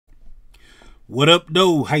What up,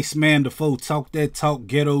 though? Heist man, the foe. Talk that talk,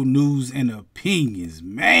 ghetto news and opinions.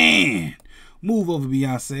 Man, move over,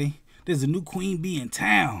 Beyonce. There's a new queen bee in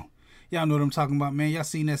town. Y'all know what I'm talking about, man. Y'all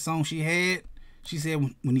seen that song she had? She said,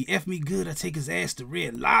 when he F me good, I take his ass to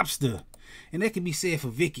Red Lobster. And that can be said for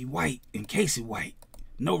Vicky White and Casey White.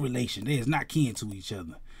 No relation. They is not kin to each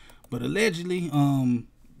other. But allegedly,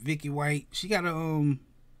 Vicky White, she got a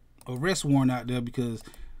arrest warrant out there because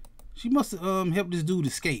she must have helped this dude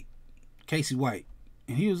escape, Casey White.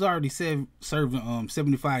 And he was already serving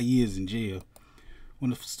 75 years in jail.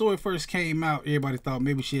 When the story first came out, everybody thought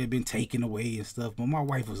maybe she had been taken away and stuff. But my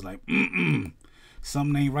wife was like,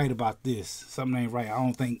 something ain't right about this. Something ain't right. I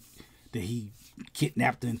don't think that he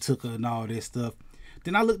kidnapped her and took her and all that stuff.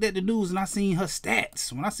 Then I looked at the news and I seen her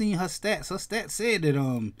stats. When I seen her stats said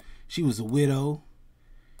that she was a widow.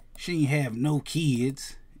 She ain't have no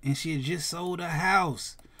kids. And she had just sold her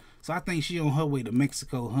house. So I think she on her way to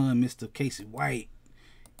Mexico, her and Mr. Casey White.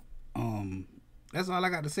 That's all I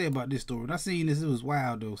got to say about this story. When I seen this, it was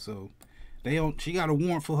wild though. So she got a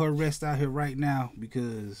warrant for her arrest out here right now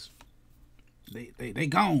because they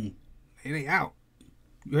gone. They out.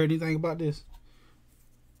 You heard anything about this?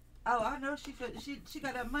 Oh, I know she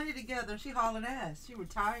got that money together. She hauling ass. She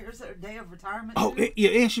retired. It's her day of retirement. Oh, yeah,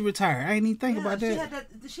 and she retired. I ain't even think about that.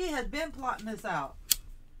 She has been plotting this out.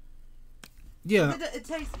 Yeah. It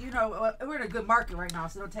takes, we're in a good market right now,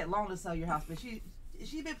 so it don't take long to sell your house. But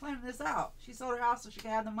she been planning this out. She sold her house so she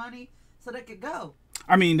could have the money so they could go.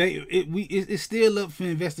 I mean, it's still up for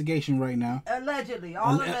investigation right now. Allegedly,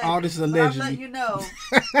 all this allegedly. I'm letting you know.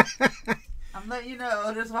 I'm letting you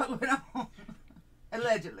know. That's what went on.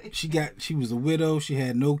 Allegedly. She was a widow. She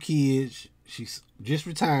had no kids. She's just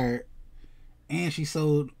retired, and she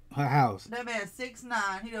sold her house. That man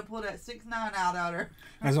 6'9". He done pulled that 6'9" out her.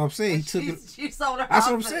 That's what I'm saying. She sold her house. That's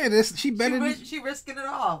what I'm saying. She risking it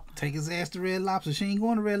all. Take his ass to Red Lobster. She ain't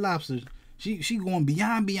going to Red Lobster. She going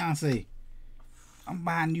beyond Beyonce. I'm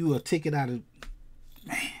buying you a ticket out of,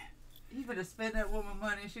 man. You better spend that woman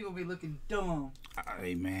money and she gonna be looking dumb.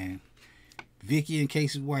 Hey man, Vicky and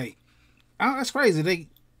Casey White. Oh, that's crazy. They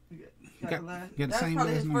got the same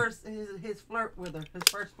last name. His flirt with her. His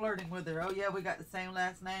first flirting with her. Oh yeah, we got the same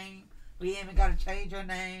last name. We ain't even got to change her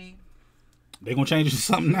name. They gonna change it to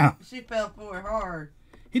something now. She fell for it hard.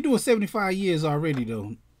 He doing 75 years already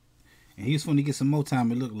though, and he's going to get some more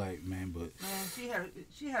time. It looked like, man. But man,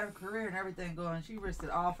 she had her career and everything going. She risked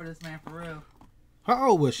it all for this man for real. How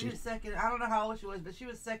old was she? She was second. I don't know how old she was, but she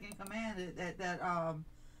was second in command at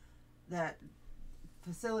that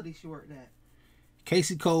facility she worked at.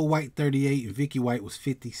 Casey Cole White, 38, and Vicky White was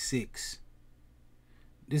 56.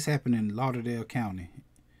 This happened in Lauderdale County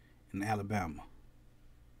in Alabama.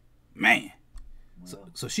 Man. Well,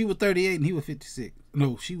 so she was 38 and he was 56.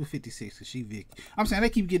 No, she was 56 because she Vicky. I'm saying I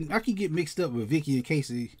keep getting mixed up with Vicky and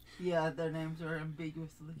Casey. Yeah, their names are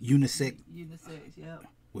ambiguously. Unisex, yeah.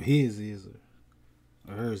 Well, his is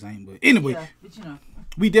or hers ain't, but anyway. Yeah, but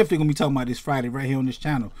we definitely gonna be talking about this Friday right here on this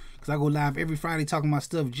channel. Cause I go live every Friday talking about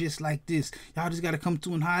stuff just like this. Y'all just gotta come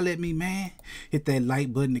through and holler at me, man. Hit that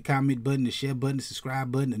like button, the comment button, the share button, the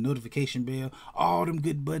subscribe button, the notification bell, all them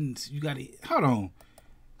good buttons. You gotta hold on.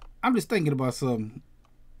 I'm just thinking about something.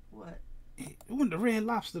 What? It wasn't the Red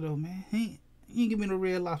Lobster though, man. He ain't give me no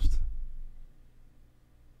Red Lobster.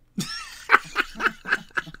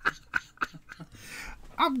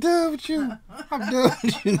 I'm done with you. I'm done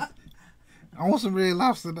with you. I want some Red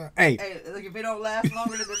Lobster now. Hey, look, if it don't last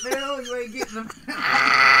longer than the middle, you ain't getting them.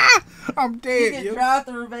 I'm dead. You can drive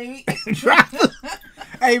through, baby. Drive through.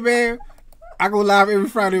 Hey, man. I go live every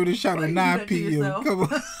Friday with this channel at 9 p.m. Come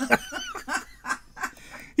on.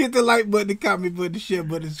 Hit the like button, the comment button, the share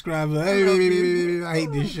button, subscribe button. Hey, I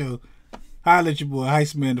hate this show. Holla at your boy,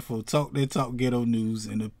 Heist Man the Foe. Talk that talk, ghetto news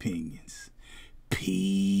and opinions.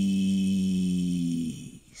 Peace.